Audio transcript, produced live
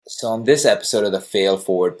So on this episode of the Fail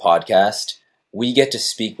Forward podcast, we get to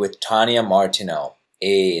speak with Tanya Martineau,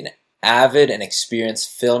 an avid and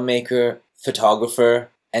experienced filmmaker, photographer,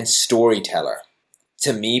 and storyteller.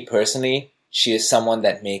 To me personally, she is someone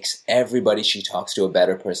that makes everybody she talks to a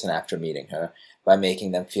better person after meeting her by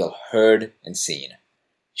making them feel heard and seen.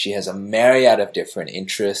 She has a myriad of different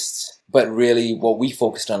interests, but really what we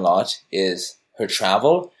focused on a lot is her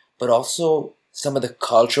travel, but also some of the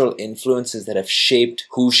cultural influences that have shaped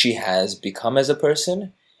who she has become as a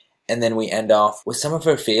person. And then we end off with some of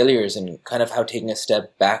her failures and kind of how taking a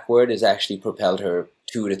step backward has actually propelled her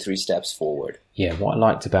 2 to 3 steps forward. Yeah, what I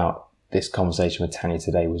liked about this conversation with Tanya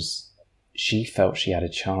today was she felt she had a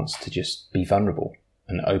chance to just be vulnerable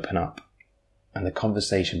and open up. And the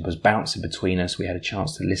conversation was bouncing between us. We had a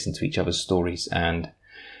chance to listen to each other's stories. And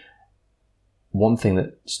one thing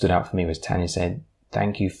that stood out for me was Tanya saying,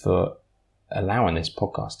 thank you for allowing this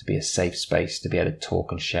podcast to be a safe space to be able to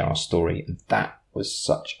talk and share our story. And that was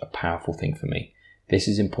such a powerful thing for me. This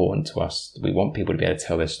is important to us. We want people to be able to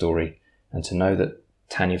tell their story, and to know that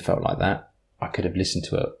Tanya felt like that, I could have listened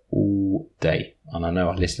to her all day. And I know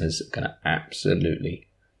our listeners are going to absolutely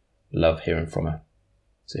love hearing from her.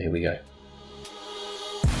 So here we go.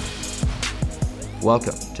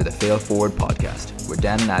 Welcome to the Fail Forward podcast, where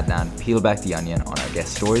Dan and Adnan peel back the onion on our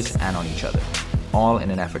guest stories and on each other, all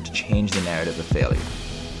in an effort to change the narrative of failure.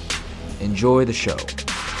 Enjoy the show.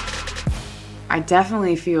 I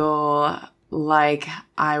definitely feel like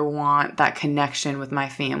I want that connection with my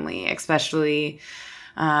family, especially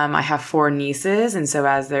I have 4 nieces, and so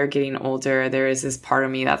as they're getting older, there is this part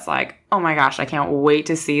of me that's like, oh my gosh, I can't wait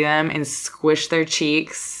to see them and squish their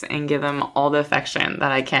cheeks and give them all the affection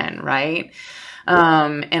that I can, right?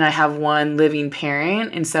 And I have 1 living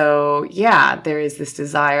parent, and so yeah, there is this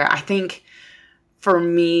desire. I think for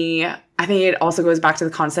me, I think it also goes back to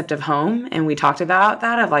the concept of home. And we talked about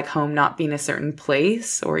that, of like home not being a certain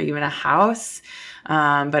place or even a house.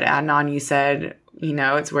 But Adnan, you said,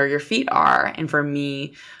 it's where your feet are. And for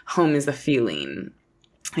me, home is the feeling.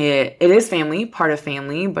 It is family, part of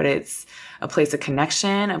family, but it's a place of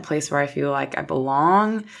connection, a place where I feel like I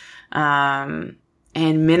belong.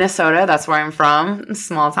 And Minnesota, that's where I'm from,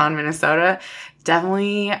 small town Minnesota,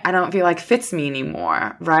 definitely I don't feel like fits me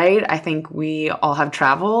anymore, right? I think we all have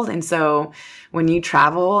traveled. And so when you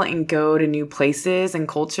travel and go to new places and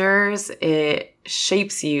cultures, it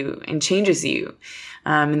shapes you and changes you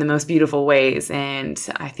in the most beautiful ways. And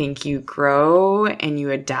I think you grow and you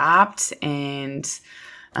adapt, and,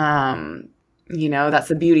 that's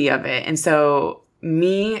the beauty of it. And so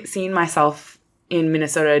me seeing myself in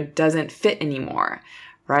Minnesota doesn't fit anymore,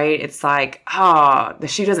 right? It's like, the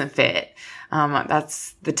shoe doesn't fit.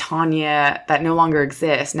 That's the Tanya that no longer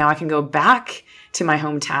exists. Now I can go back to my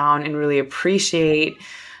hometown and really appreciate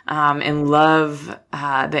and love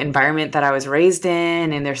the environment that I was raised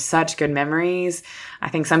in. And there's such good memories. I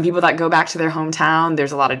think some people that go back to their hometown,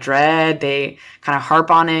 there's a lot of dread. They kind of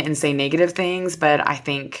harp on it and say negative things. But I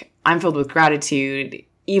think I'm filled with gratitude,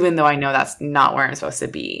 even though I know that's not where I'm supposed to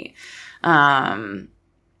be. But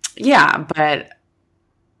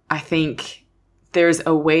I think there's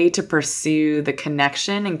a way to pursue the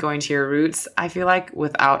connection and going to your roots, I feel like,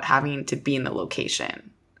 without having to be in the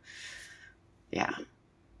location. Yeah.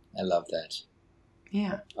 I love that.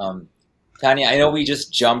 Yeah. Tanya, I know we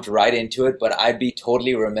just jumped right into it, but I'd be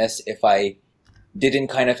totally remiss if I didn't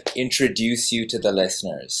kind of introduce you to the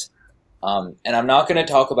listeners. And I'm not going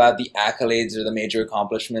to talk about the accolades or the major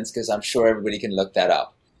accomplishments, because I'm sure everybody can look that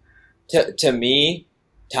up. To me,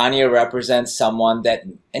 Tanya represents someone that,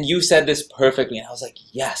 and you said this perfectly, and I was like,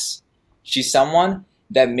 yes, she's someone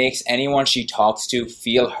that makes anyone she talks to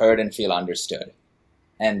feel heard and feel understood.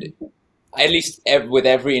 And at least with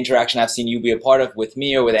every interaction I've seen you be a part of with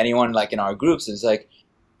me or with anyone like in our groups, it's like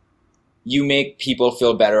you make people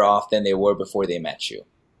feel better off than they were before they met you.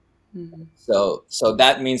 Mm-hmm. So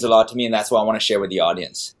that means a lot to me, and that's what I want to share with the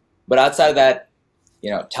audience. But outside of that,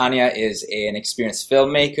 Tanya is an experienced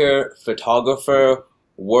filmmaker, photographer,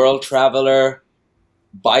 world traveler,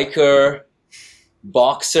 biker,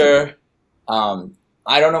 boxer. I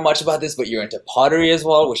don't know much about this, but you're into pottery as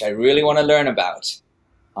well, which I really want to learn about.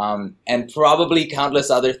 And probably countless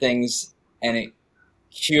other things and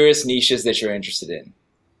curious niches that you're interested in.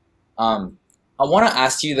 I want to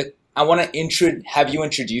ask you have you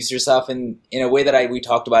introduce yourself in a way that we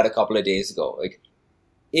talked about a couple of days ago. Like,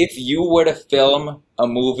 if you were to film a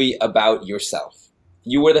movie about yourself,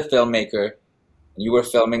 you were the filmmaker, and you were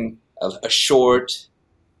filming a short,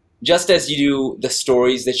 just as you do the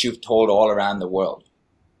stories that you've told all around the world,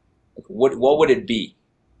 like, what would it be?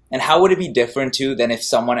 And how would it be different too than if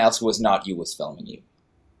someone else who was not you was filming you?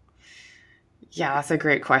 Yeah, that's a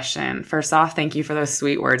great question. First off, thank you for those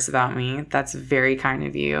sweet words about me. That's very kind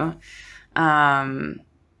of you.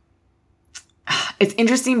 It's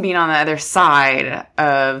interesting being on the other side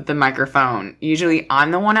of the microphone. Usually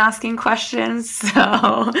I'm the one asking questions.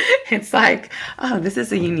 So it's like, oh, this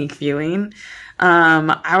is a unique feeling.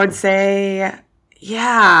 I would say,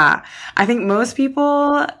 yeah, I think most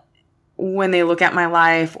people, when they look at my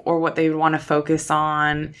life or what they would want to focus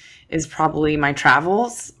on, is probably my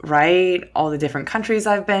travels, right? All the different countries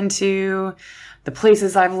I've been to, the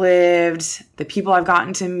places I've lived, the people I've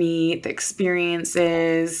gotten to meet, the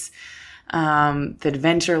experiences, the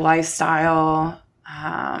adventure lifestyle,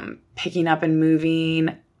 picking up and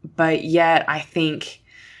moving. But yet I think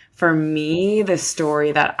for me, the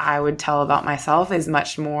story that I would tell about myself is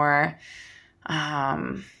much more,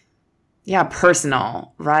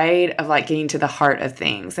 personal, right? Of like getting to the heart of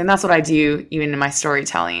things. And that's what I do even in my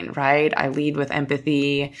storytelling, right? I lead with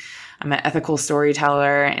empathy. I'm an ethical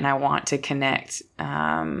storyteller, and I want to connect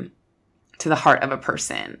to the heart of a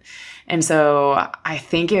person. And so I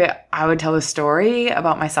think I would tell a story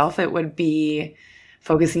about myself. It would be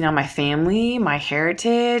focusing on my family, my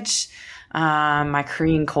heritage, my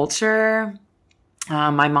Korean culture.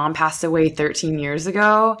 My mom passed away 13 years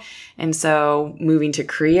ago. And so moving to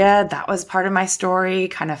Korea, that was part of my story,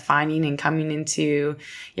 kind of finding and coming into,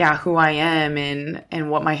 who I am and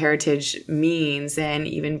what my heritage means, and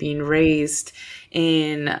even being raised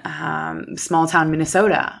in small town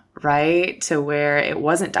Minnesota, right? To where it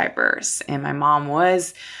wasn't diverse. And my mom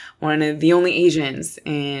was one of the only Asians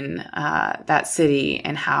in that city,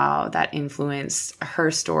 and how that influenced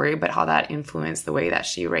her story, but how that influenced the way that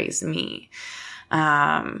she raised me.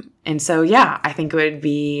 And so, I think it would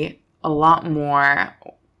be a lot more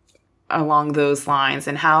along those lines,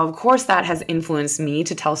 and how, of course, that has influenced me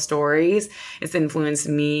to tell stories. It's influenced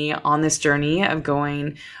me on this journey of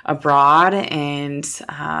going abroad and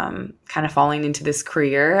kind of falling into this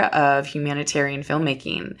career of humanitarian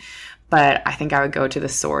filmmaking. But I think I would go to the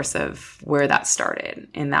source of where that started,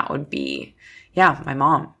 and that would be, my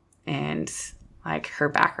mom and like her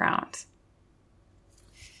background.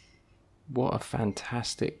 What a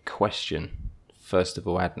fantastic question, first of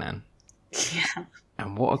all, Adnan. Yeah.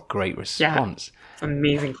 And what a great response. Yeah, it's an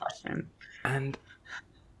amazing question. And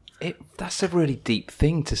that's a really deep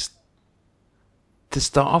thing to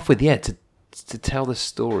start off with, to tell the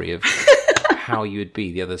story of how you would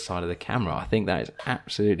be the other side of the camera. I think that is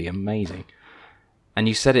absolutely amazing. And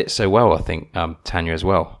you said it so well, I think, Tanya, as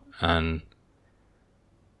well. And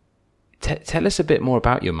tell us a bit more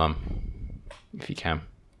about your mum, if you can.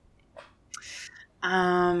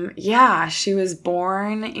 She was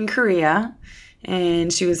born in Korea,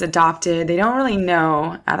 and she was adopted. They don't really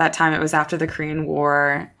know at that time. It was after the Korean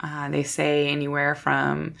War. They say anywhere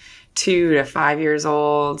from 2 to 5 years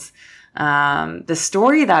old. The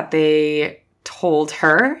story that they told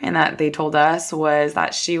her and that they told us was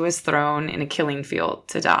that she was thrown in a killing field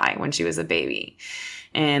to die when she was a baby.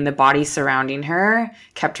 And the bodies surrounding her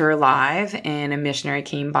kept her alive, and a missionary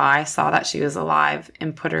came by, saw that she was alive,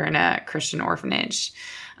 and put her in a Christian orphanage.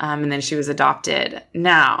 And then she was adopted.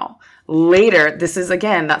 Now, later, that's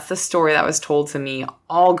the story that was told to me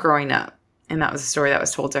all growing up. And that was the story that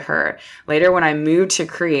was told to her. Later, when I moved to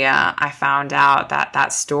Korea, I found out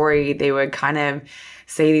that story, they would kind of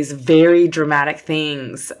say these very dramatic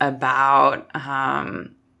things about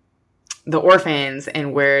the orphans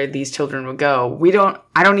and where these children would go.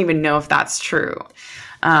 I don't even know if that's true.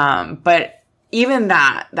 But even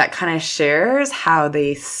that kind of shares how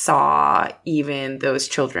they saw even those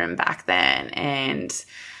children back then, and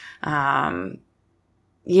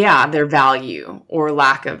their value or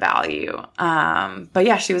lack of value.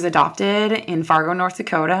 But she was adopted in Fargo, North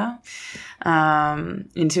Dakota,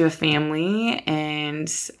 into a family, and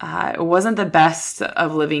it wasn't the best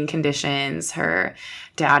of living conditions. Her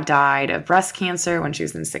dad died of breast cancer when she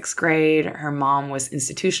was in 6th grade. Her mom was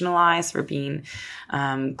institutionalized for being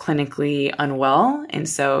clinically unwell, and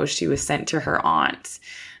so she was sent to her aunt.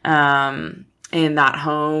 And that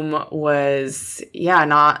home was,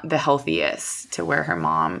 not the healthiest, to where her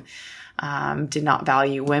mom did not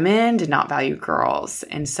value women, did not value girls.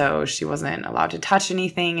 And so she wasn't allowed to touch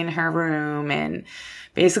anything in her room, and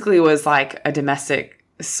basically was like a domestic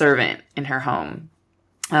servant in her home.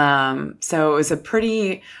 So it was a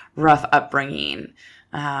pretty rough upbringing.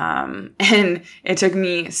 And it took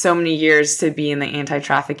me so many years to be in the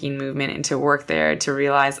anti-trafficking movement and to work there to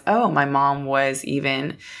realize, my mom was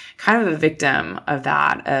even kind of a victim of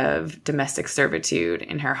that, of domestic servitude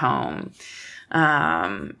in her home.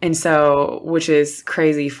 And so, which is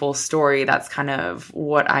crazy, full story. That's kind of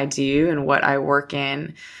what I do and what I work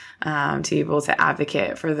in. to be able to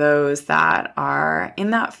advocate for those that are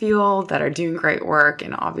in that field, that are doing great work,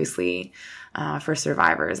 and obviously for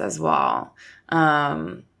survivors as well.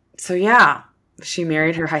 So yeah, she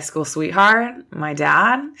married her high school sweetheart, my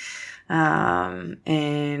dad,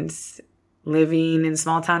 and living in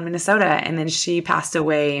small town Minnesota. And then she passed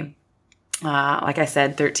away, like I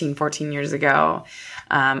said, 13, 14 years ago,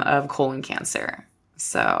 of colon cancer.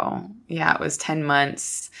 So yeah, it was 10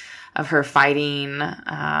 months of her fighting.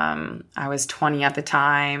 I was 20 at the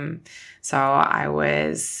time. So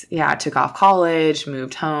I took off college,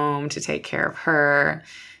 moved home to take care of her,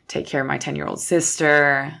 take care of my 10-year-old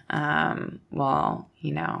sister, while,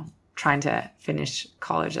 trying to finish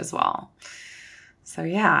college as well. So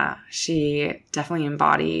yeah, she definitely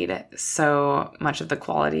embodied so much of the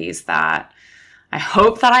qualities that I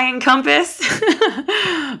hope that I encompass.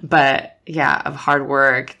 But yeah, of hard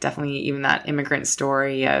work, definitely even that immigrant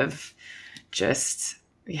story of just,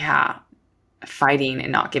 fighting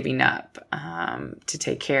and not giving up, to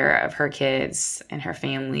take care of her kids and her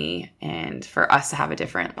family, and for us to have a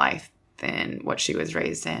different life than what she was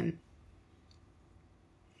raised in.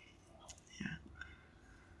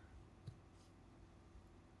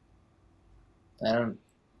 I'm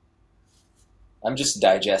just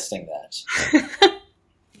digesting that.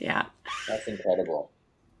 Yeah. That's incredible.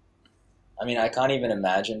 I mean, I can't even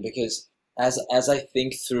imagine, because as I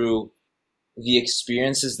think through the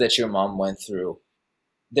experiences that your mom went through,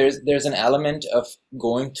 there's an element of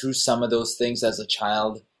going through some of those things as a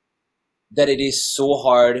child that it is so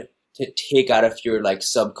hard to take out of your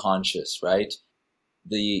subconscious, right?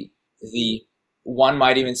 The one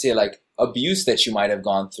might even say abuse that you might have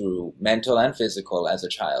gone through, mental and physical, as a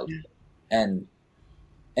child. Yeah.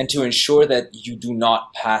 And to ensure that you do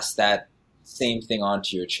not pass that same thing on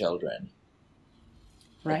to your children.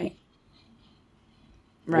 Right.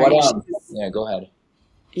 Right. Yeah, go ahead.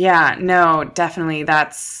 Yeah, no, definitely.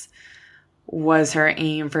 Was her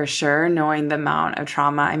aim for sure, knowing the amount of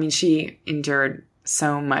trauma. I mean, she endured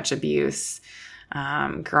so much abuse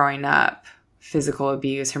growing up, physical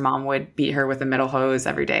abuse. Her mom would beat her with a metal hose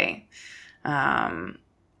every day.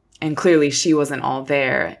 And clearly she wasn't all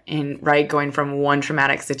there. And going from one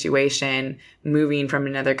traumatic situation, moving from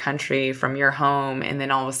another country, from your home, and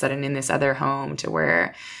then all of a sudden in this other home, to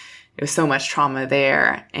where there was so much trauma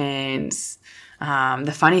there. And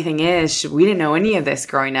the funny thing is, we didn't know any of this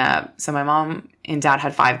growing up. So my mom and dad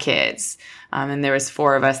had 5 kids. And there was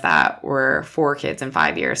 4 of us that were 4 kids in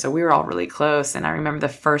 5 years. So we were all really close. And I remember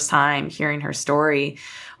the first time hearing her story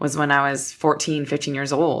was when I was 14, 15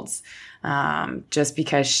 years old. Just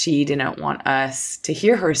because she didn't want us to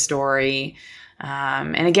hear her story.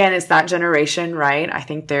 And again, it's that generation, right? I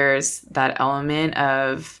think there's that element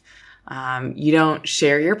of you don't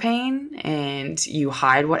share your pain, and you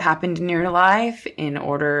hide what happened in your life in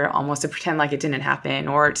order almost to pretend like it didn't happen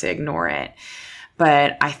or to ignore it.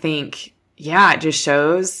 But I think, it just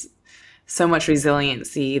shows so much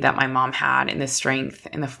resiliency that my mom had, and the strength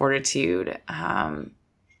and the fortitude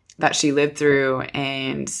that she lived through,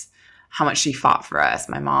 and how much she fought for us.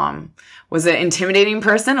 My mom was an intimidating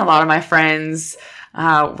person. A lot of my friends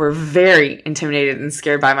were very intimidated and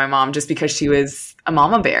scared by my mom, just because she was a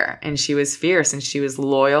mama bear, and she was fierce, and she was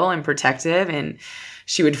loyal and protective, and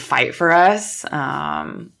she would fight for us.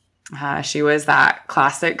 She was that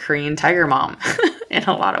classic Korean tiger mom in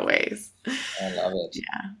a lot of ways. I love it.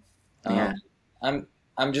 Yeah.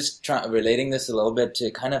 I'm just relating this a little bit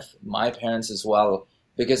to kind of my parents as well,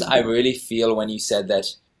 because I really feel when you said that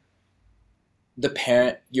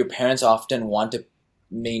your parents often want to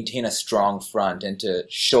maintain a strong front and to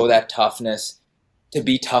show that toughness, to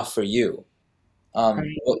be tough for you.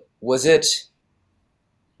 Right. Was it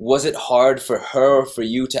hard for her or for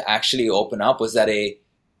you to actually open up? Was that a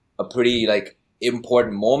pretty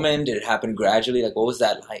important moment? Did it happen gradually? What was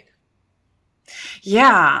that like?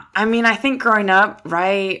 Yeah. I mean, I think growing up,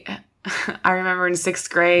 right, I remember in 6th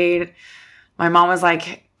grade, my mom was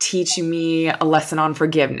teaching me a lesson on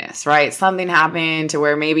forgiveness, right? Something happened to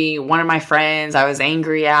where maybe one of my friends I was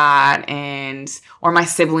angry at, or my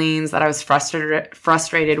siblings that I was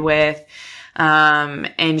frustrated with.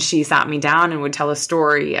 And she sat me down and would tell a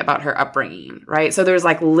story about her upbringing, right? So there's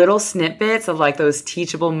little snippets of those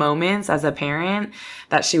teachable moments as a parent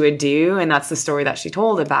that she would do. And that's the story that she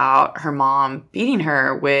told about her mom beating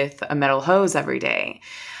her with a metal hose every day.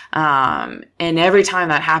 And every time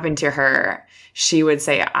that happened to her, she would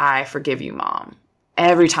say, "I forgive you, Mom."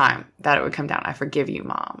 Every time that it would come down, "I forgive you,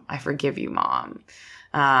 Mom. I forgive you, Mom."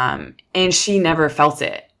 And she never felt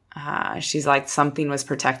it. She's something was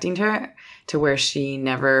protecting her to where she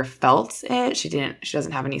never felt it. She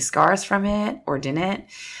doesn't have any scars from it, or didn't.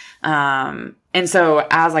 And so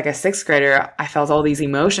as like a sixth grader, I felt all these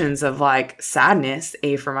emotions of like sadness,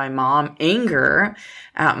 for my mom, anger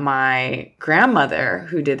at my grandmother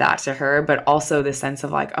who did that to her, but also the sense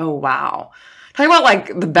of like, oh, wow. Talking about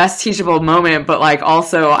like the best teachable moment, but like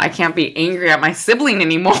also I can't be angry at my sibling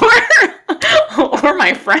anymore or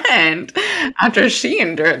my friend after she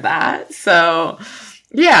endured that. So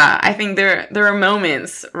yeah, I think there are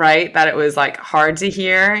moments, right, that it was like hard to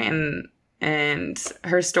hear and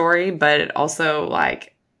her story, but it also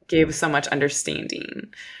like gave so much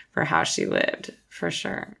understanding for how she lived, for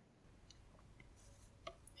sure.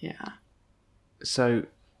 Yeah. So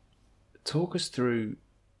talk us through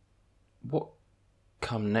what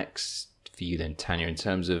come next for you then, Tanya, in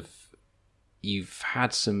terms of you've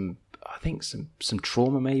had some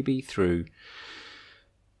trauma maybe through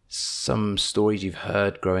some stories you've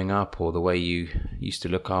heard growing up, or the way you used to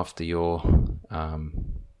look after your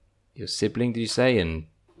sibling, did you say, and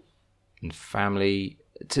family,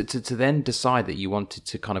 to then decide that you wanted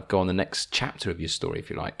to kind of go on the next chapter of your story, if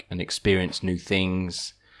you like, and experience new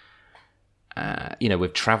things.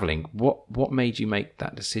 With traveling, what made you make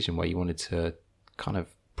that decision where you wanted to kind of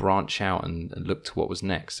branch out and look to what was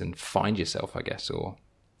next and find yourself, I guess, or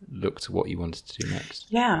look to what you wanted to do next?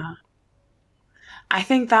 Yeah. I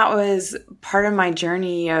think that was part of my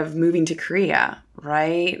journey of moving to Korea,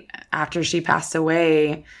 right? After she passed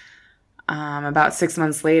away, about 6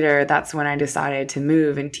 months later, that's when I decided to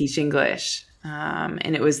move and teach English.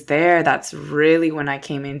 And it was there, that's really when I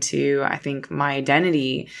came into, I think, my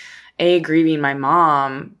identity, grieving my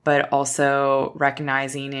mom, but also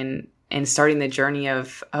recognizing and starting the journey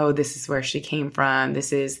of, oh, this is where she came from.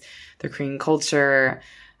 This is the Korean culture.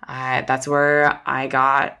 That's where I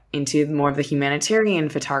got into more of the humanitarian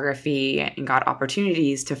photography and got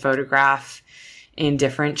opportunities to photograph in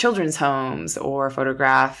different children's homes or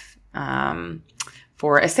photograph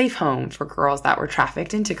for a safe home for girls that were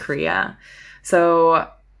trafficked into Korea. So,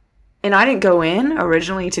 and I didn't go in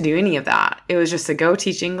originally to do any of that. It was just to go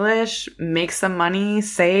teach English, make some money,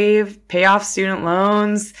 save, pay off student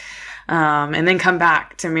loans, and then come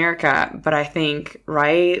back to America. But I think,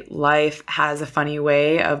 right, life has a funny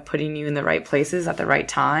way of putting you in the right places at the right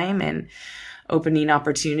time and opening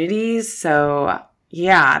opportunities. So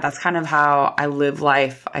yeah, that's kind of how I live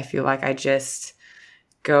life. I feel like I just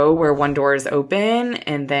go where one door is open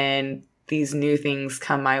and then these new things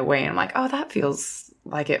come my way. And I'm like, oh, that feels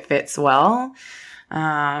like it fits well.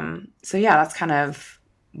 So yeah, that's kind of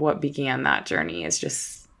what began that journey, is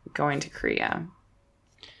just going to Korea.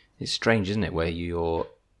 It's strange, isn't it, where you're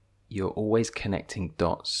always connecting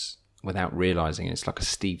dots without realizing it. It's like a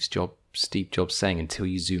Steve Jobs saying, until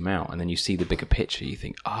you zoom out and then you see the bigger picture, you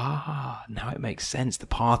think, now it makes sense. The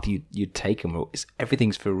path you'd taken,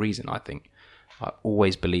 everything's for a reason, I think. I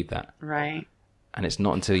always believe that. Right. And it's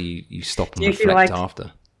not until you stop and Do you feel reflect like,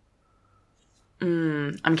 after.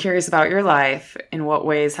 I'm curious about your life. In what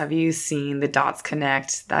ways have you seen the dots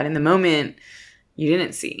connect that in the moment you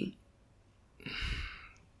didn't see?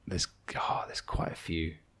 There's quite a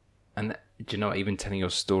few. And do you know, even telling your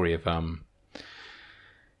story of when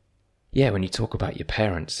you talk about your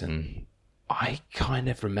parents, and I kind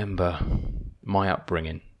of remember my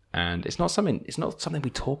upbringing, and it's not something we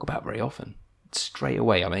talk about very often. Straight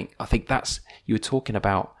away, I think that's, you were talking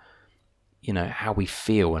about, how we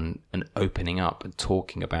feel and opening up and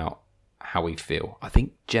talking about how we feel. I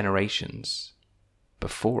think generations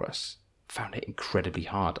before us found it incredibly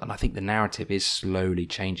hard, and I think the narrative is slowly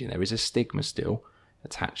changing. There is a stigma still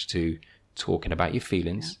attached to talking about your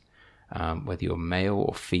feelings, whether you're male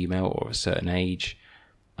or female or a certain age.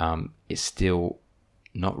 It's still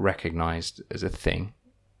not recognized as a thing.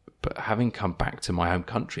 But having come back to my home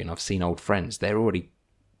country and I've seen old friends, they're already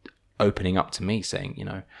opening up to me saying,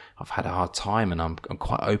 I've had a hard time and I'm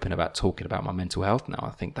quite open about talking about my mental health now.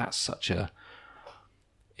 I think that's such a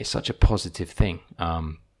positive thing.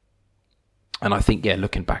 And I think,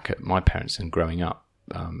 looking back at my parents and growing up,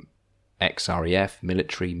 ex-RAF,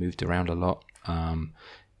 military, moved around a lot.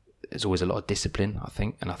 There's always a lot of discipline, I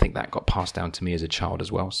think. And I think that got passed down to me as a child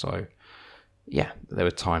as well. So, yeah, there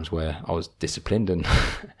were times where I was disciplined,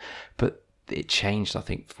 but it changed, I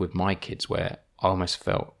think, with my kids, where I almost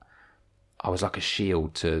felt I was like a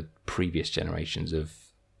shield to previous generations of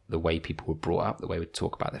the way people were brought up, the way we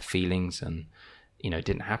talk about their feelings, and, it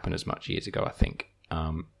didn't happen as much years ago, I think.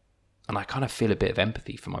 And I kind of feel a bit of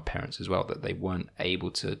empathy for my parents as well, that they weren't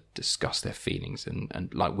able to discuss their feelings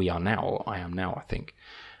and like we are now, or I am now, I think.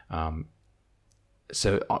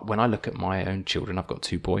 So when I look at my own children, I've got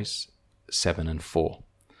two boys, 7 and 4,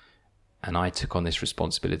 and I took on this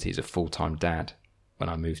responsibility as a full-time dad when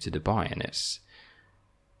I moved to Dubai, and it's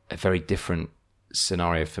a very different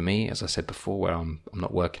scenario for me, as I said before, where I'm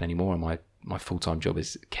not working anymore and my full-time job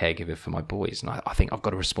is caregiver for my boys. And I think I've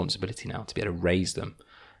got a responsibility now to be able to raise them.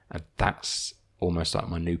 And that's almost like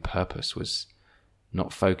my new purpose, was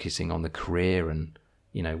not focusing on the career and,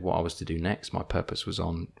 you know, what I was to do next. My purpose was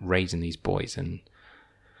on raising these boys and,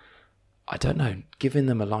 I don't know, giving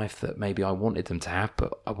them a life that maybe I wanted them to have,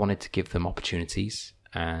 but I wanted to give them opportunities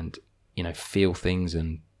and, you know, feel things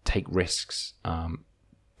and take risks,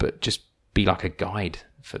 but just be like a guide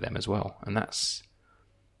for them as well. And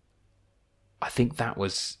I think that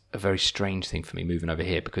was a very strange thing for me moving over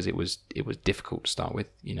here, because it was difficult to start with.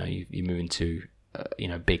 You know, you move into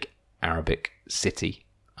big Arabic city.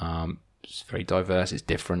 It's very diverse. It's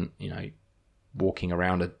different. You know, walking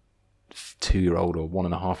around a 2-year-old or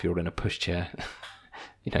 1.5-year-old in a pushchair,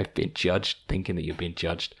 you know, being judged, thinking that you're being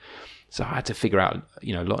judged. So I had to figure out,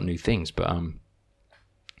 you know, a lot of new things. But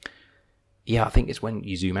yeah, I think it's when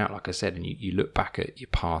you zoom out, like I said, and you look back at your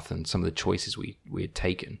path and some of the choices we had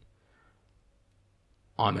taken.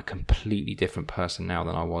 I'm a completely different person now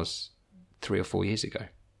than I was 3 or 4 years ago.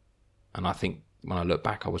 And I think when I look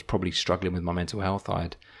back, I was probably struggling with my mental health. I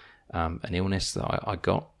had an illness that I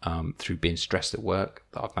got through being stressed at work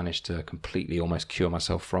that I've managed to completely almost cure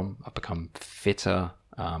myself from. I've become fitter,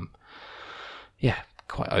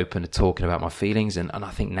 quite open to talking about my feelings. And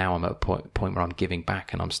I think now I'm at a point where I'm giving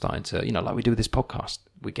back, and I'm starting to, you know, like we do with this podcast,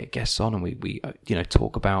 we get guests on and we you know,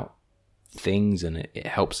 talk about things, and it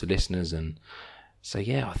helps the listeners. And so,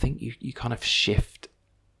 yeah, I think you kind of shift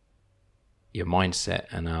your mindset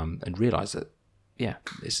and realize that, yeah,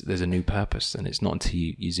 there's a new purpose. And it's not until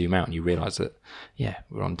you zoom out and you realize that, yeah,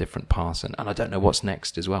 we're on different paths. And I don't know what's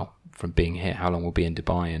next as well from being here, how long we'll be in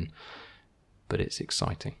Dubai. But it's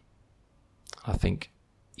exciting. I think,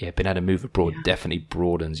 yeah, being able to move abroad definitely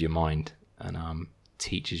broadens your mind and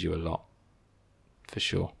teaches you a lot, for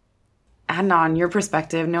sure. Adnan, your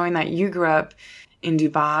perspective, knowing that you grew up in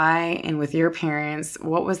Dubai and with your parents,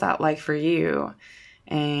 what was that like for you?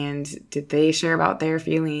 And did they share about their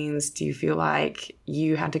feelings? Do you feel like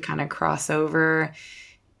you had to kind of cross over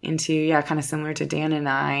into, kind of similar to Dan and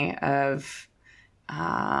I, of,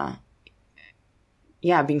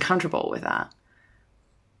 being comfortable with that?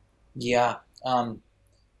 Yeah.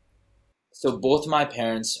 So both my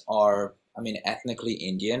parents are, ethnically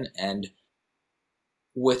Indian, and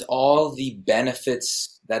with all the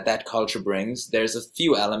benefits that culture brings, there's a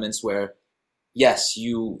few elements where, yes,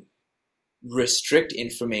 you restrict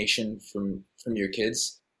information from your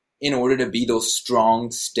kids in order to be those strong,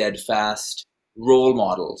 steadfast role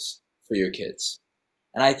models for your kids.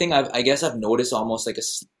 And I think I guess I've noticed almost like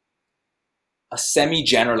a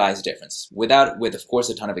semi-generalized difference, with of course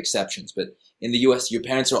a ton of exceptions. But in the US, your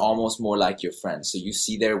parents are almost more like your friends. So you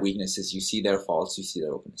see their weaknesses, you see their faults, you see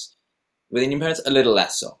their openness. With Indian parents, a little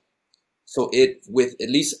less so. So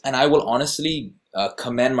and I will honestly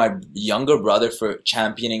commend my younger brother for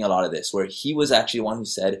championing a lot of this, where he was actually the one who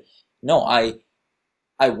said, no, I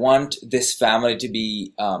want this family to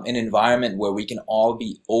be an environment where we can all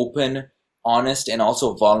be open, honest, and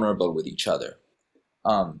also vulnerable with each other.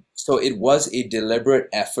 So it was a deliberate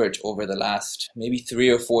effort over the last maybe 3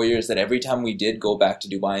 or 4 years that every time we did go back to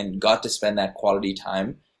Dubai and got to spend that quality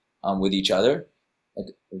time with each other,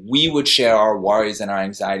 we would share our worries and our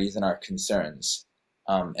anxieties and our concerns.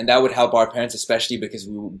 And that would help our parents, especially because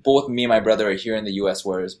both me and my brother are here in the US,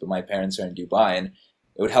 but my parents are in Dubai, and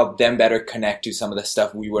it would help them better connect to some of the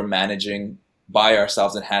stuff we were managing by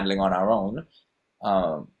ourselves and handling on our own.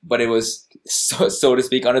 But it was, so to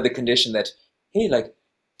speak, under the condition that, hey,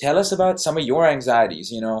 tell us about some of your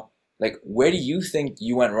anxieties, where do you think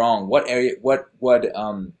you went wrong? What area, what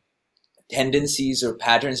tendencies or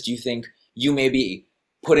patterns do you think you may be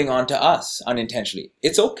putting onto us unintentionally?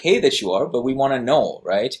 It's okay that you are, but we want to know,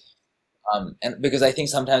 right? And because I think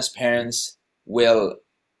sometimes parents will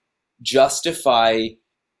justify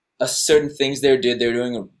a certain things they're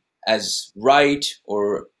doing as right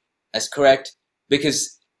or as correct,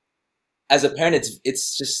 because as a parent,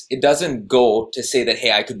 it's just, it doesn't go to say that,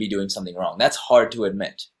 hey, I could be doing something wrong. That's hard to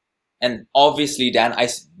admit. And obviously, Dan, I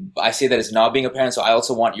say that as not being a parent, so I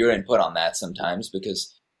also want your input on that sometimes,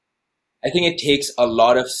 because I think it takes a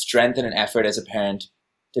lot of strength and an effort as a parent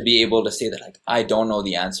to be able to say that, I don't know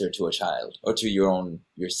the answer to a child or to your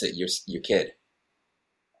kid.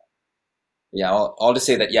 Yeah, all to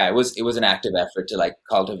say that, it was an active effort to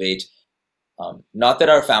cultivate. Not that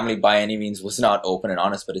our family by any means was not open and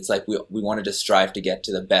honest, but it's we wanted to strive to get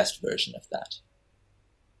to the best version of that.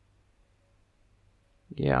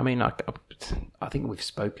 Yeah, I think we've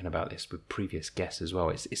spoken about this with previous guests as well.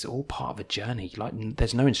 It's all part of a journey.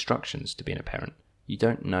 There's no instructions to being a parent. You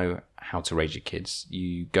don't know how to raise your kids.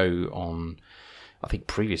 You go on I think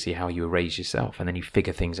previously how you were raised yourself, and then you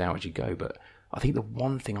figure things out as you go. But I think the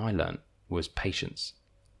one thing I learned was patience.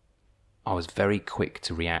 I was very quick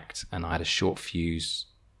to react, and I had a short fuse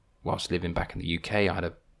whilst living back in the UK. I had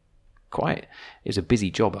it was a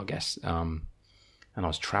busy job, I guess, and I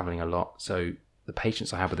was traveling a lot. So the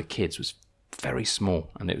patience I had with the kids was very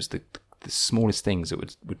small, and it was the smallest things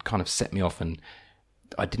that would kind of set me off, and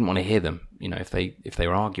I didn't want to hear them. If they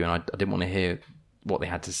were arguing, I didn't want to hear what they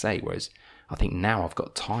had to say. Whereas I think now I've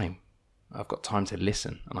got time to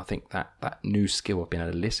listen, and I think that new skill of being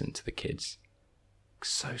able to listen to the kids,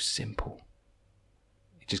 so simple,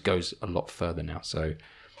 it just goes a lot further now. So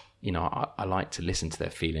I like to listen to their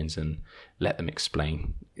feelings and let them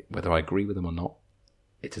explain. Whether I agree with them or not,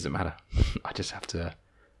 it doesn't matter. I just have to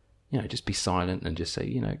just be silent and just say,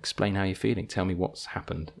 explain how you're feeling, tell me what's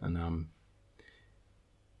happened, and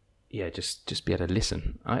just be able to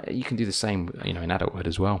listen. You can do the same, in adulthood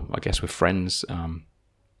as well, I guess, with friends. A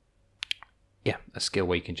skill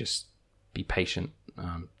where you can just be patient,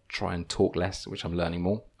 try and talk less, which I'm learning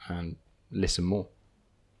more, and listen more.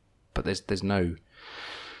 But there's no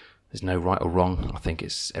right or wrong. I think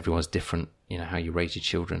everyone's different. How you raise your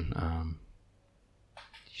children.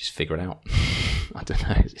 You just figure it out. I don't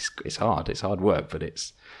know. It's hard. It's hard work, but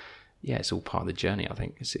it's all part of the journey. I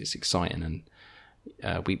think it's exciting. And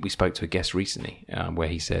we spoke to a guest recently where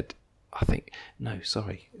he said,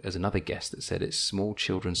 there's another guest that said it's small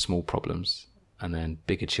children, small problems, and then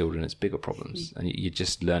bigger children, it's bigger problems. And you're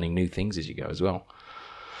just learning new things as you go as well.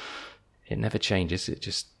 It never changes. It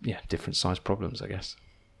just, different size problems, I guess.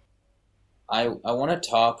 I want to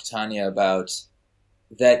talk, Tanya, about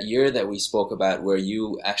that year that we spoke about where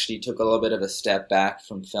you actually took a little bit of a step back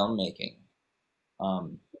from filmmaking.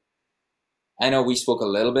 I know we spoke a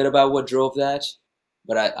little bit about what drove that,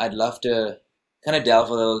 but I'd love to kind of delve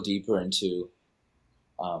a little deeper into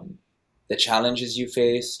the challenges you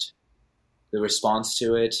faced, the response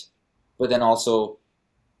to it, but then also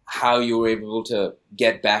how you were able to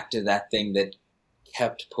get back to that thing that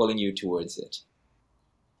kept pulling you towards it.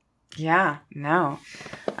 Yeah, no.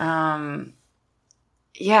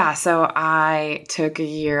 So I took a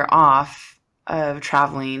year off of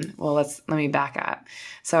traveling. Well, let me back up.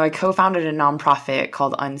 So I co-founded a nonprofit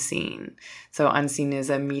called Unseen. So Unseen is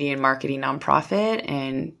a media and marketing nonprofit,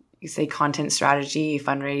 and you say content strategy,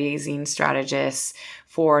 fundraising strategists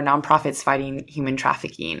for nonprofits fighting human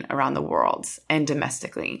trafficking around the world and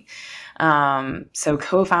domestically. So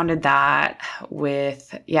co-founded that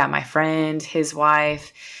with, my friend, his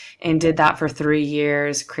wife, and did that for 3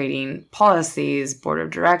 years, creating policies, board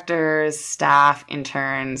of directors, staff,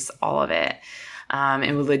 interns, all of it.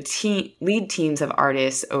 And would lead teams of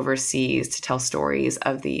artists overseas to tell stories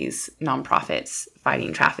of these nonprofits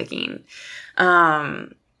fighting trafficking.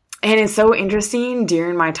 And it's so interesting.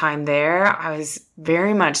 During my time there, I was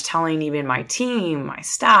very much telling even my team, my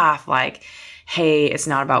staff, like, hey, it's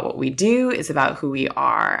not about what we do, it's about who we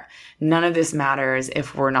are. None of this matters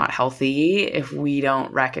if we're not healthy, if we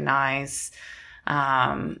don't recognize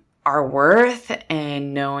our worth,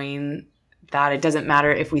 and knowing that it doesn't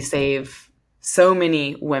matter if we save so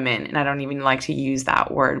many women. And I don't even like to use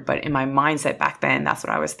that word, but in my mindset back then, that's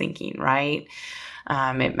what I was thinking, right?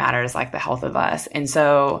 It matters like the health of us. And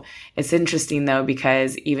so it's interesting though,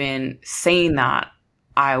 because even saying that,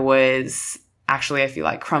 I was actually, I feel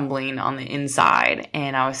like crumbling on the inside,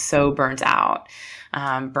 and I was so burnt out,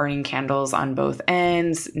 burning candles on both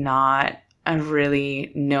ends, not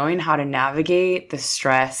really knowing how to navigate the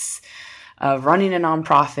stress of running a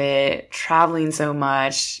nonprofit, traveling so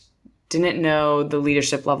much, didn't know the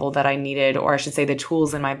leadership level that I needed, or I should say the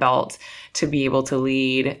tools in my belt to be able to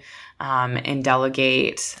lead and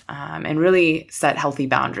delegate and really set healthy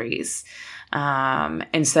boundaries.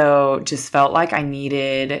 And so just felt like I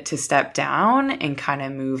needed to step down and kind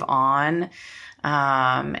of move on,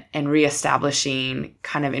 and reestablishing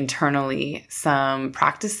kind of internally some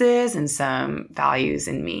practices and some values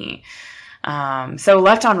in me. So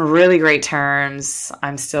left on really great terms.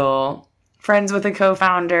 I'm still friends with the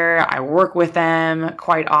co-founder. I work with them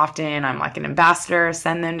quite often. I'm like an ambassador,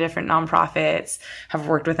 send them different nonprofits, have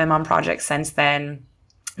worked with them on projects since then.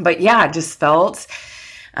 But just felt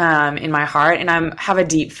in my heart, and I have a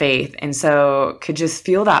deep faith, and so could just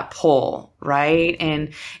feel that pull, right?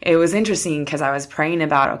 And it was interesting because I was praying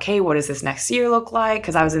about, okay, what does this next year look like?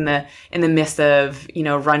 Because I was in the midst of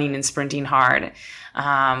running and sprinting hard.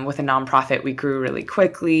 With a nonprofit, we grew really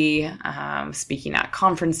quickly, speaking at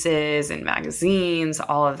conferences and magazines,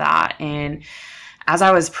 all of that. And as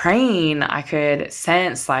I was praying, I could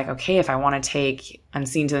sense like, okay, if I want to take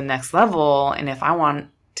Unseen to the next level, and if I want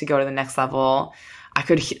to go to the next level, I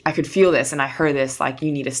could feel this, and I heard this, like,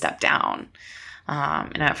 you need to step down.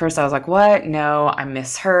 And at first I was like, what? No, I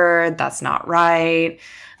misheard. That's not right.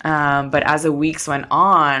 But as the weeks went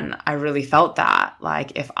on, I really felt that,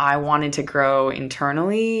 like, if I wanted to grow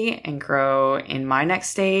internally and grow in my next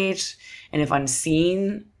stage, and if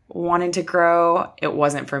Unseen wanted to grow, it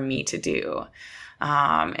wasn't for me to do.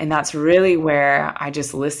 And that's really where I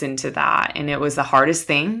just listened to that. And it was the hardest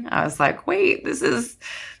thing. I was like, wait, this is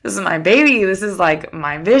my baby. This is like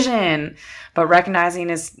my vision. But recognizing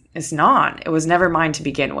it's not. It was never mine to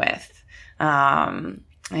begin with.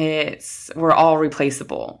 We're all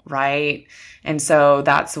replaceable, right? And so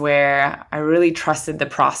that's where I really trusted the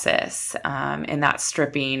process, and that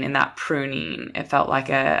stripping and that pruning. It felt like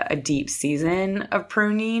a deep season of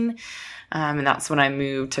pruning. And that's when I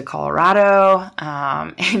moved to Colorado,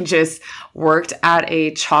 and just worked at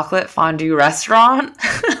a chocolate fondue restaurant,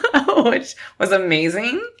 which was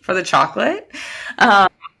amazing for the chocolate.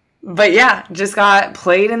 But yeah, just got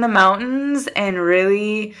played in the mountains and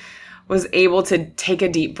really was able to take a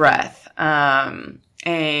deep breath,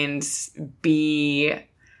 and be,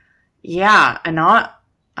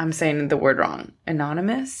 I'm saying the word wrong.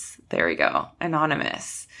 Anonymous. There we go.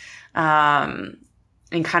 Anonymous. And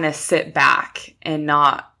kind of sit back and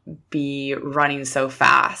not be running so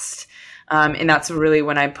fast. And that's really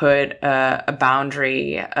when I put a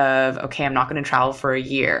boundary of, okay, I'm not going to travel for a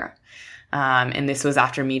year. And this was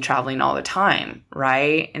after me traveling all the time,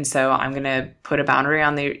 right? And so I'm going to put a boundary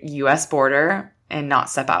on the US border and not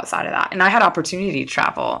step outside of that. And I had opportunity to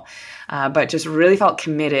travel, but just really felt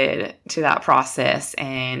committed to that process,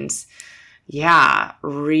 and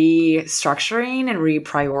restructuring and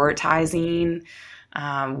reprioritizing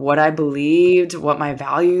what I believed, what my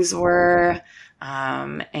values were,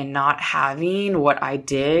 and not having what I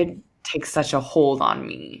did take such a hold on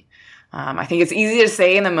me. I think it's easy to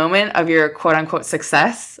say in the moment of your quote unquote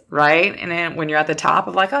success, right? And then when you're at the top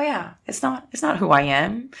of like, oh yeah, it's not who I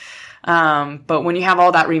am. But when you have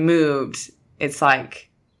all that removed, it's like,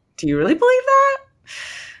 do you really believe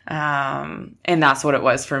that? And that's what it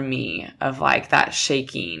was for me, of like that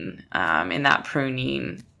shaking, and that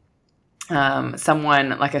pruning.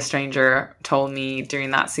 Someone, like a stranger, told me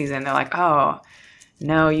during that season, they're like, oh,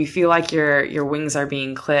 no, you feel like your wings are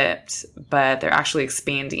being clipped, but they're actually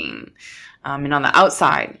expanding. And on the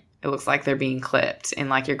outside, it looks like they're being clipped and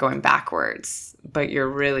like you're going backwards, but you're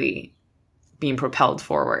really being propelled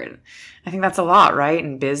forward. I think that's a lot, right?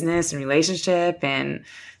 In business and relationship and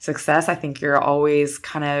success, I think you're always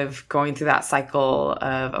kind of going through that cycle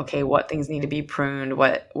of, okay, what things need to be pruned?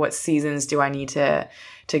 What seasons do I need to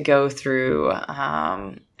go through?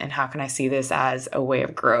 And how can I see this as a way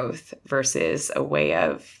of growth versus a way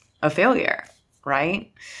of failure,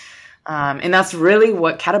 right? And that's really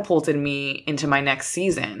what catapulted me into my next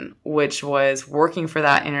season, which was working for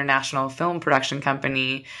that international film production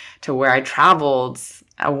company, to where I traveled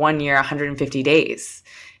 1 year, 150 days,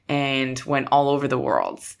 and went all over the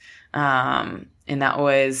world. And that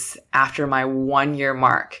was after my 1 year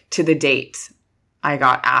mark to the date I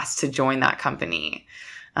got asked to join that company.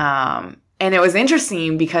 And it was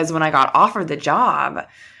interesting because when I got offered the job,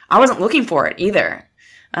 I wasn't looking for it either.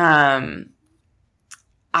 There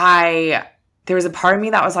was a part of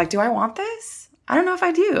me that was like, do I want this? I don't know if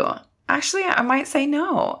I do. Actually, I might say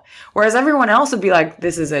no. Whereas everyone else would be like,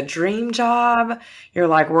 this is a dream job. You're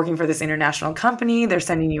like working for this international company. They're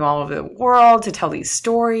sending you all over the world to tell these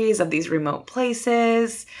stories of these remote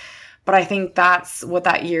places. But I think that's what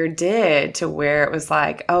that year did, to where it was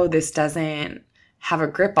like, oh, this doesn't have a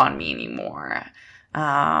grip on me anymore.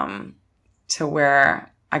 To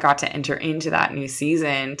where I got to enter into that new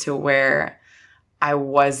season, to where I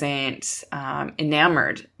wasn't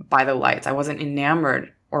enamored by the lights. I wasn't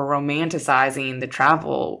enamored or romanticizing the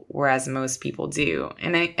travel, whereas most people do.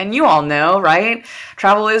 And you all know, right?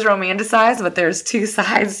 Travel is romanticized, but there's two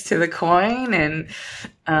sides to the coin, and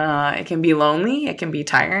it can be lonely, it can be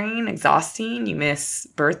tiring, exhausting. You miss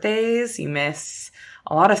birthdays, you miss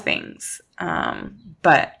a lot of things.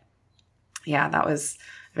 But yeah, that was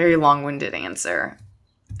a very long-winded answer.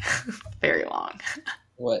 Very long.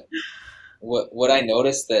 What I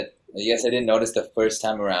noticed that, I guess I didn't notice the first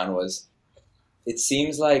time around, was it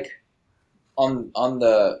seems like on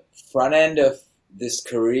the front end of this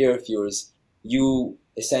career of yours, you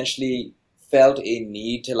essentially felt a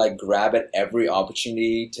need to like grab at every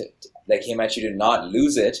opportunity that came at you to not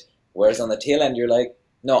lose it. Whereas on the tail end, you're like,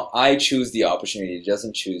 no, I choose the opportunity. It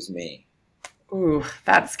doesn't choose me. Ooh,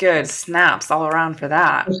 that's good. Snaps all around for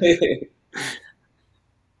that.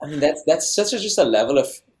 I mean, that's such just a level of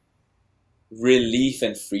relief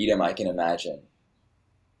and freedom I can imagine.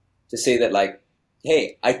 To say that, like,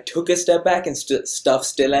 hey, I took a step back and stuff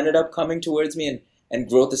still ended up coming towards me, and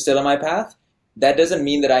growth is still on my path, that doesn't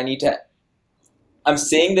mean that I need to. I'm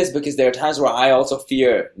saying this because there are times where I also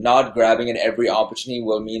fear not grabbing at every opportunity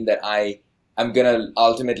will mean that I'm going to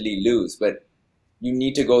ultimately lose. But you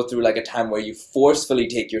need to go through like a time where you forcefully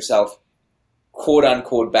take yourself, quote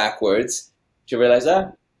unquote, backwards to realize,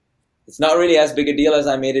 it's not really as big a deal as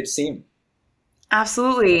I made it seem.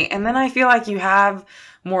 Absolutely. And then I feel like you have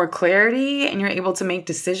more clarity and you're able to make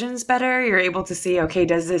decisions better. You're able to see, okay,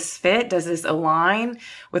 does this fit? Does this align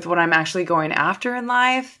with what I'm actually going after in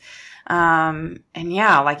life? And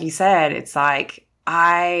yeah, like you said, it's like,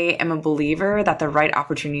 I am a believer that the right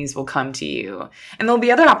opportunities will come to you. And there'll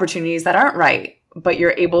be other opportunities that aren't right, but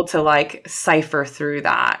you're able to like cipher through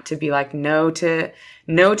that, to be like, no to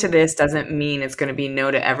this doesn't mean it's going to be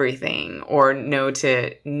no to everything, or no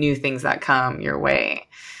to new things that come your way.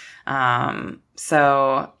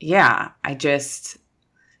 So yeah, it's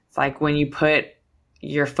like when you put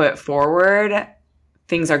your foot forward,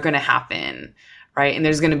 things are going to happen, right? And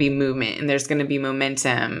there's going to be movement and there's going to be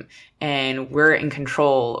momentum, and we're in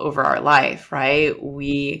control over our life, right?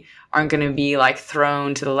 We aren't going to be like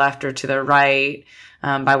thrown to the left or to the right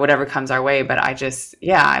by whatever comes our way. But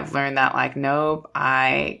I've learned that like, nope,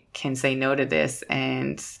 I can say no to this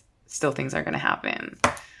and still things are going to happen.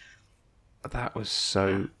 That was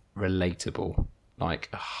so relatable, like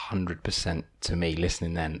 100% to me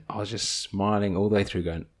listening then. I was just smiling all the way through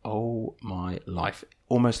going, oh my life.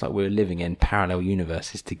 Almost like we were living in parallel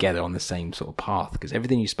universes together on the same sort of path, because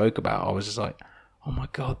everything you spoke about, I was just like, oh my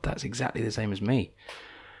God, that's exactly the same as me.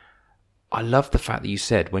 I love the fact that you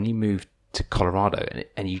said when you moved to Colorado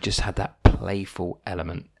and you just had that playful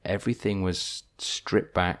element, everything was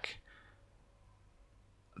stripped back.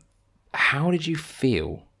 How did you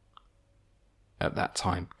feel at that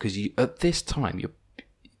time? Because at this time,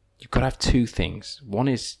 you've got to have two things. One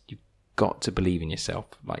is you've got to believe in yourself,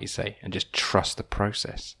 like you say, and just trust the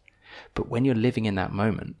process. But when you're living in that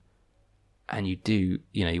moment and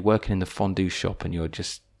you're working in the fondue shop and you're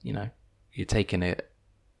just, you're taking a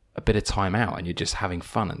bit of time out and you're just having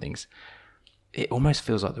fun and things, it almost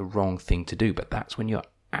feels like the wrong thing to do. But that's when you're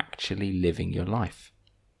actually living your life,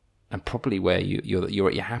 and probably where you're at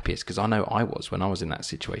your happiest. Because I know I was when I was in that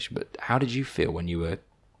situation. But how did you feel when you're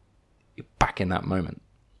back in that moment?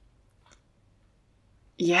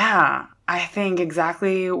 Yeah, I think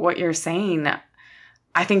exactly what you're saying.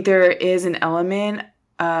 I think there is an element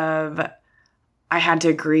of I had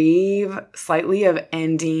to grieve slightly of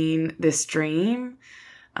ending this dream,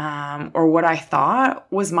 or what I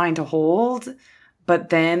thought was mine to hold. But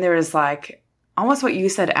then there was like almost what you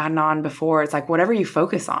said, Adnan, before. It's like whatever you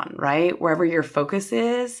focus on, right? Wherever your focus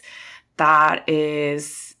is, that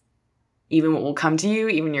is even what will come to you,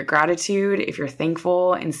 even your gratitude. If you're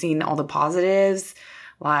thankful and seeing all the positives,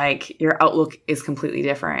 like your outlook is completely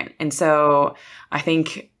different. And so I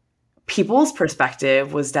think people's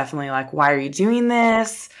perspective was definitely like, why are you doing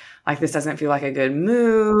this? Like, this doesn't feel like a good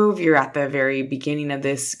move. You're at the very beginning of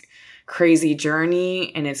this crazy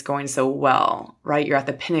journey and it's going so well, right? You're at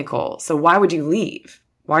the pinnacle. So why would you leave?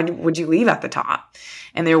 Why would you leave at the top?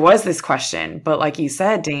 And there was this question, but like you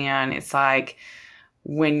said, Dan, it's like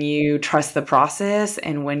when you trust the process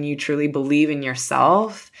and when you truly believe in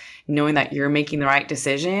yourself, knowing that you're making the right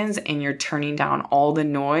decisions and you're turning down all the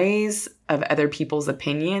noise of other people's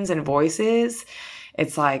opinions and voices,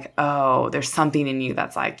 it's like, oh, there's something in you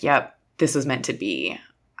that's like, yep, this was meant to be.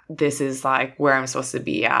 This is like where I'm supposed to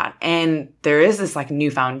be at. And there is this like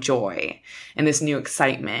newfound joy and this new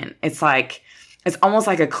excitement. It's like, it's almost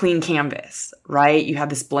like a clean canvas, right? You have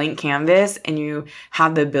this blank canvas and you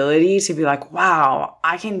have the ability to be like, wow,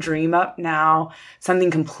 I can dream up now something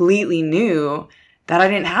completely new that I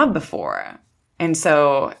didn't have before. And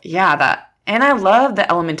so, yeah, and I love the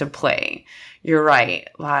element of play. You're right.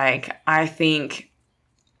 Like, I think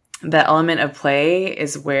the element of play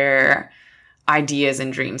is where ideas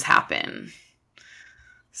and dreams happen.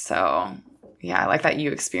 So, yeah, I like that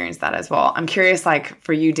you experienced that as well. I'm curious, like,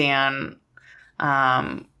 for you, Dan,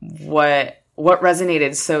 what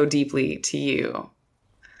resonated so deeply to you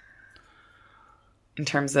in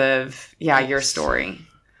terms of, your story?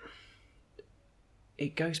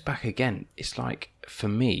 It goes back again. It's like, for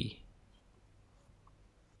me,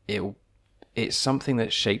 it's something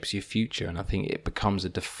that shapes your future, and I think it becomes a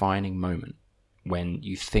defining moment when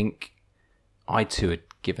you think, I too had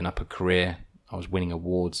given up a career. I was winning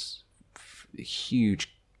awards,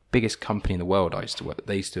 huge, biggest company in the world I used to work.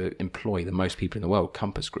 They used to employ the most people in the world,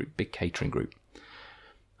 Compass Group, big catering group.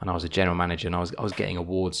 And I was a general manager, and I was getting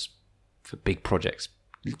awards for big projects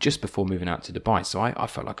just before moving out to Dubai. So I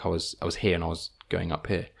felt like I was here and I was going up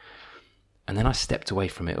here. And then I stepped away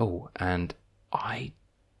from it all, and I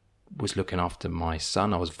was looking after my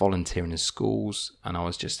son. I was volunteering in schools, and I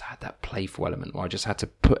was just had that playful element where I just had to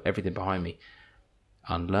put everything behind me,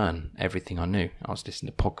 unlearn everything I knew. I was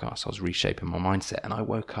listening to podcasts, I was reshaping my mindset, and I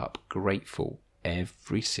woke up grateful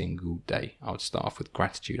every single day. I would start off with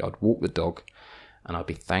gratitude. I would walk the dog, and I'd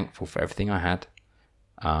be thankful for everything I had.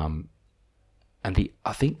 And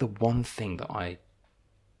I think the one thing that I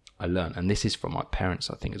learned, and this is from my parents,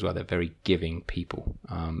 I think as well, they're very giving people,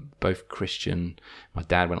 both Christian. My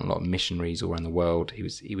dad went on a lot of missionaries all around the world.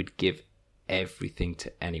 He would give everything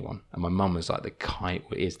to anyone, and my mum was like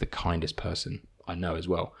is the kindest person I know as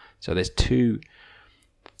well. So there's two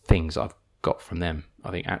things I've got from them, I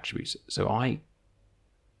think, attributes. So I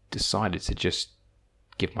decided to just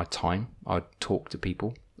give my time. I'd talk to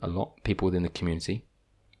people a lot, people within the community,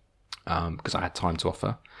 because I had time to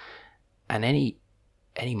offer, and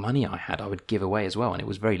any money I had I would give away as well, and it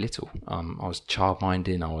was very little. I was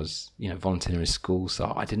childminding, I was volunteering in school,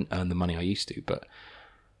 so I didn't earn the money I used to, but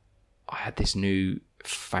I had this new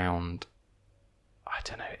found, I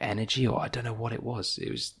don't know, energy, or I don't know what it was.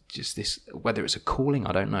 It was just this, whether it's a calling,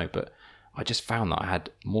 I don't know, but I just found that I had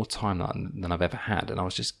more time than I've ever had, and I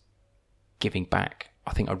was just giving back.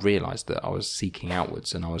 I think I realised that I was seeking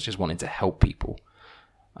outwards, and I was just wanting to help people.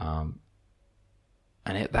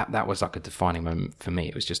 And that was like a defining moment for me.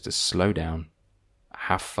 It was just to slow down,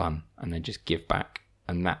 have fun, and then just give back.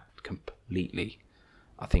 And that completely,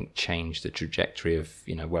 I think, changed the trajectory of,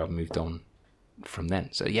 where I've moved on from then.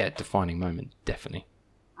 So yeah, defining moment, definitely.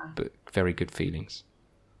 But very good feelings.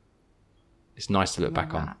 It's nice to look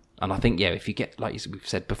back on. And I think, if you get, like we've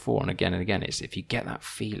said before and again, it's if you get that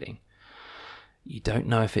feeling, you don't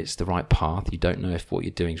know if it's the right path, you don't know if what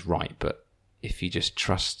you're doing is right, but if you just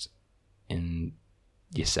trust in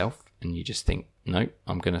yourself and you just think, no,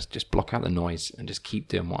 I'm going to just block out the noise and just keep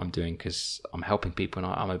doing what I'm doing because I'm helping people,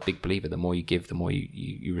 and I'm a big believer, the more you give, the more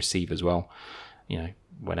you receive as well,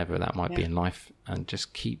 whatever that might be in life, and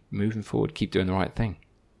just keep moving forward, keep doing the right thing.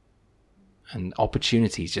 And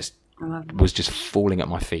opportunities was just falling at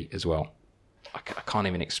my feet as well. I can't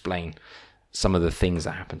even explain some of the things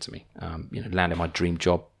that happened to me. Landing my dream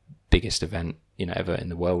job, biggest event ever in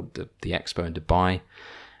the world, the expo in Dubai.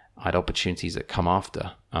 I had opportunities that come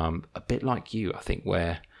after, a bit like you, I think,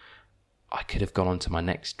 where I could have gone on to my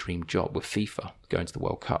next dream job with FIFA, going to the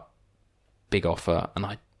World Cup, big offer, and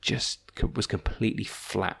I just was completely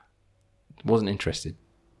flat, wasn't interested.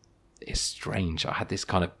 It's strange. I had this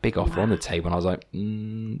kind of big offer on the table, and I was like,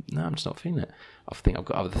 no, I'm just not feeling it. I think I've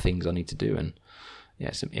got other things I need to do, and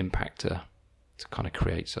some impact to kind of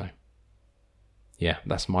create. So yeah,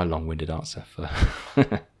 that's my long-winded answer for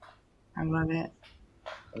I love it.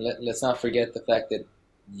 Let's not forget the fact that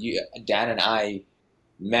Dan and I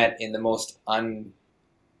met in the most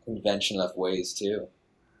unconventional of ways too.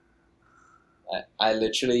 I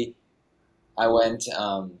went,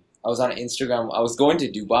 I was on Instagram. I was going to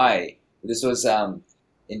Dubai. This was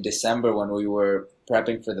in December when we were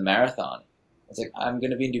prepping for the marathon. I was like, I'm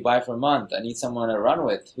going to be in Dubai for a month. I need someone to run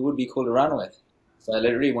with. Who would be cool to run with? So I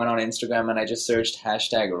literally went on Instagram and I just searched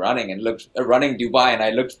 #running and looked running Dubai, and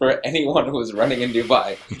I looked for anyone who was running in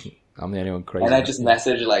Dubai. I'm the only one crazy. And I just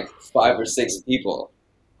messaged like 5 or 6 people,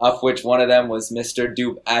 of which one of them was Mr.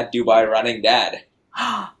 at Dubai Running Dad.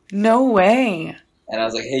 No way. And I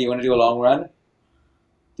was like, hey, you want to do a long run?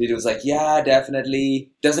 Dude was like, yeah,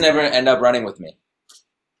 definitely. Doesn't ever end up running with me.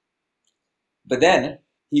 But then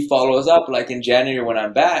he follows up like in January when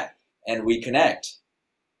I'm back, and we connect.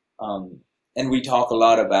 And we talk a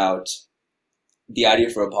lot about the idea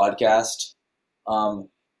for a podcast,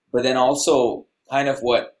 but then also kind of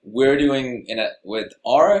what we're doing with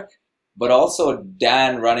ARC, but also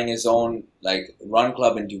Dan running his own like run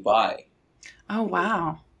club in Dubai. Oh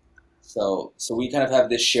wow! So we kind of have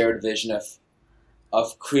this shared vision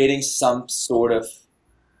of creating some sort of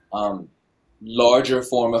larger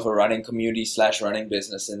form of a running community / running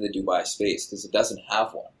business in the Dubai space, because it doesn't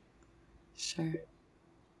have one. Sure.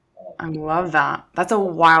 I love that. That's a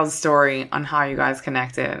wild story on how you guys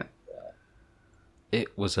connected.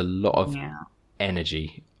 It was a lot of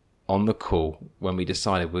energy on the call when we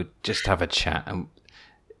decided we'd just have a chat. And,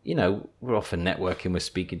 we're often networking, we're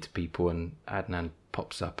speaking to people, and Adnan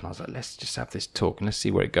pops up and I was like, let's just have this talk and let's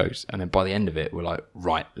see where it goes. And then by the end of it, we're like,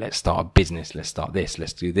 right, let's start a business. Let's start this.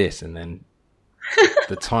 Let's do this. And then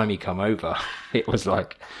the time he come over, it was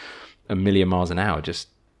like a million miles an hour, just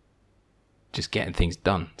getting things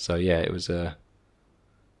done. So yeah, it was a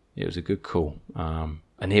good call.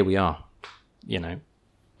 And here we are,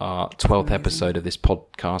 our 12th episode of this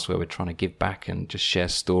podcast where we're trying to give back and just share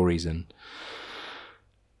stories and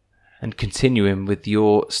And continuing with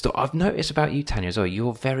your story, I've noticed about you, Tanya, as well,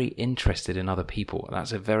 you're very interested in other people.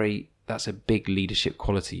 That's a big leadership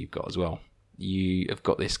quality you've got as well. You have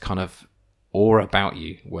got this kind of aura about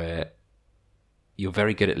you where you're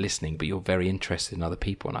very good at listening, but you're very interested in other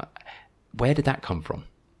people. And where did that come from?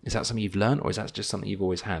 Is that something you've learned, or is that just something you've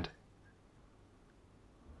always had?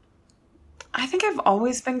 I think I've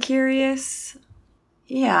always been curious.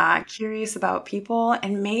 Yeah, curious about people.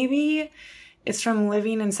 And maybe it's from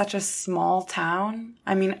living in such a small town.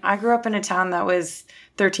 I mean, I grew up in a town that was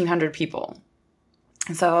 1,300 people.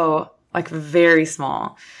 So, like, very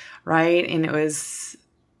small, right? And it was,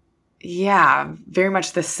 yeah, very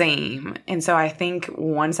much the same. And so I think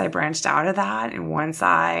once I branched out of that and once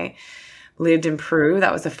I lived in Peru,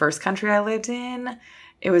 that was the first country I lived in,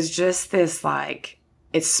 it was just this, like,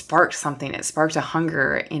 it sparked something. It sparked a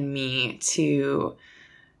hunger in me to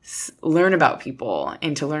learn about people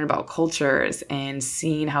and to learn about cultures and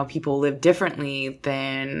seeing how people live differently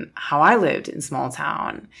than how I lived in small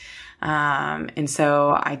town. And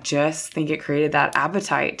so I just think it created that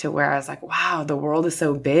appetite to where I was like, wow, the world is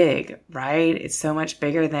so big, right? It's so much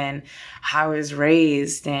bigger than how I was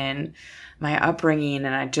raised and my upbringing.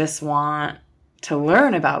 And I just want to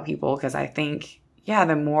learn about people because I think, yeah,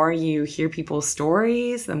 the more you hear people's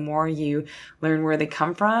stories, the more you learn where they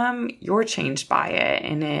come from, you're changed by it,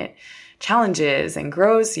 and it challenges and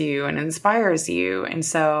grows you and inspires you. And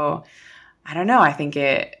so, I don't know, I think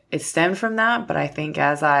it stemmed from that, but I think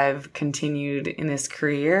as I've continued in this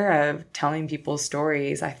career of telling people's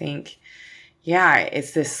stories, I think, yeah,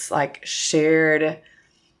 it's this like shared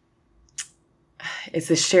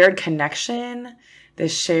connection,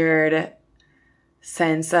 this shared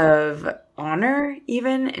sense of honor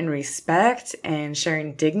even and respect and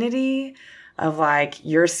sharing dignity of like,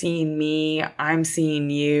 you're seeing me, I'm seeing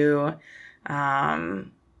you.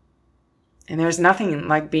 And there's nothing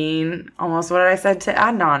like being almost what I said to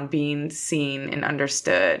Adnan, being seen and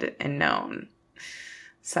understood and known.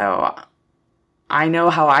 So I know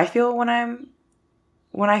how I feel when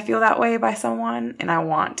I feel that way by someone, and I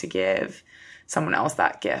want to give someone else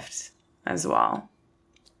that gift as well.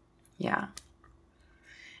 Yeah.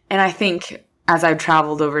 And I think as I've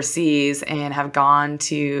traveled overseas and have gone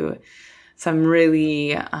to some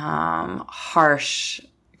really harsh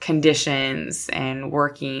conditions and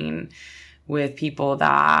working with people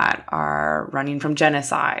that are running from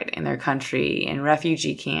genocide in their country, in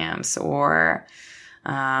refugee camps, or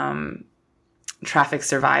traffic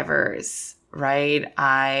survivors, right?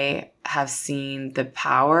 I have seen the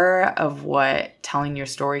power of what telling your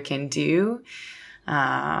story can do.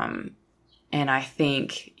 And I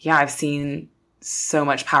think, yeah, I've seen so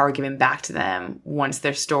much power given back to them once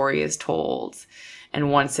their story is told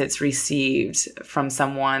and once it's received from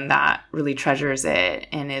someone that really treasures it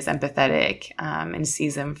and is empathetic and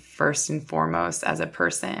sees them first and foremost as a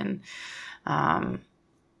person.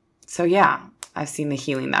 So, yeah, I've seen the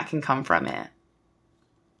healing that can come from it.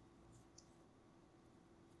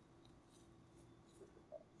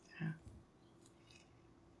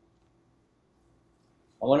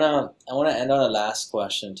 I wanna end on a last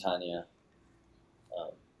question, Tanya.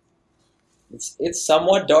 It's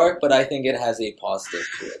somewhat dark, but I think it has a positive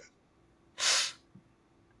to it.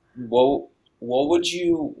 What would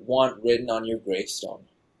you want written on your gravestone?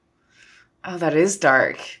 Oh, that is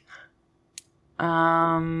dark.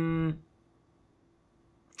 I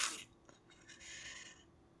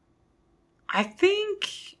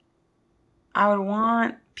think I would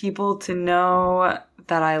want people to know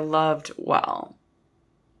that I loved well.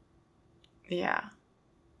 Yeah.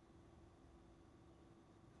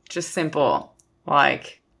 Just simple,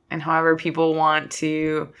 like, and however people want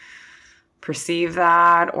to perceive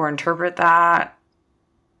that or interpret that,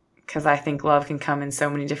 because I think love can come in so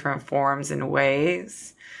many different forms and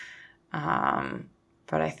ways. But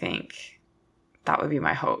I think that would be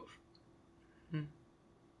my hope. I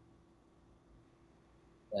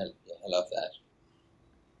love that.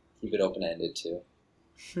 Keep it open-ended too.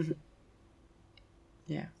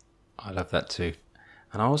 Yeah. I love that too.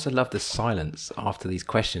 And I also love the silence after these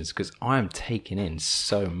questions because I am taking in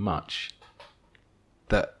so much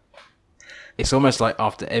that it's almost like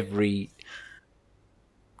after every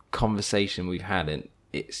conversation we've had, and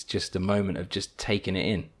it's just a moment of just taking it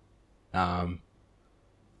in and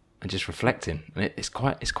just reflecting. And it's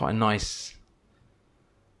quite a nice,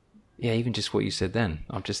 yeah, even just what you said then.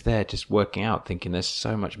 I'm just there just working out, thinking there's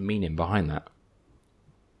so much meaning behind that.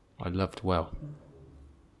 I loved well.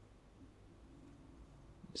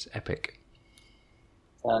 It's epic.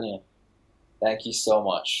 Tanya, thank you so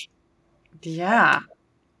much. Yeah.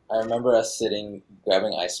 I remember us sitting,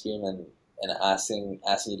 grabbing ice cream, and and asking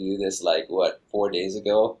you to do this, like, 4 days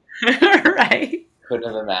ago? Right.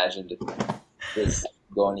 Couldn't have imagined this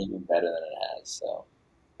going even better than it has. So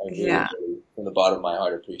I really, from the bottom of my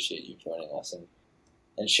heart, appreciate you joining us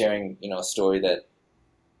and sharing, a story that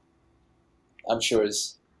I'm sure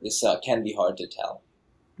is can be hard to tell.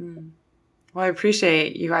 Well, I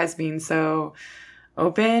appreciate you guys being so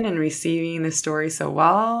open and receiving the story so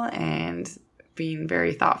well and being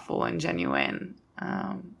very thoughtful and genuine.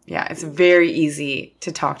 It's very easy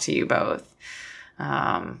to talk to you both.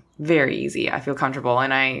 Very easy. I feel comfortable,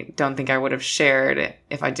 and I don't think I would have shared it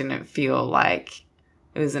if I didn't feel like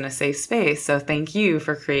it was in a safe space. So thank you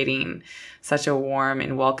for creating such a warm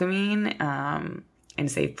and welcoming and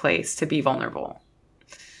safe place to be vulnerable.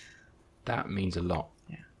 That means a lot.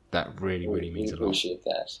 Yeah. That really means a lot. Appreciate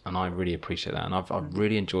that. And I really appreciate that. And I've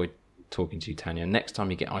really enjoyed talking to you, Tanya. Next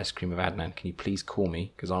time you get ice cream with Adnan, can you please call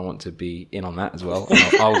me? Because I want to be in on that as well.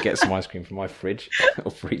 And I'll get some ice cream from my fridge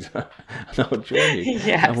or freezer, and I'll join you.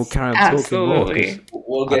 Yes, and we'll carry on absolutely. talking more.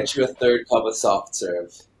 We'll get you a third cup of soft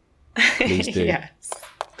serve. Please do.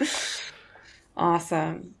 Yes.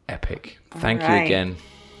 Awesome. Epic. Thank you again.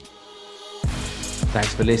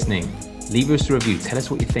 Thanks for listening. Leave us a review. Tell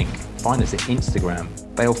us what you think. Find us at Instagram,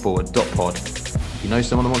 failforward.pod. If you know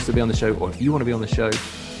someone that wants to be on the show, or if you want to be on the show,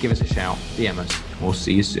 give us a shout, DM us, and we'll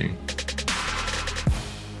see you soon.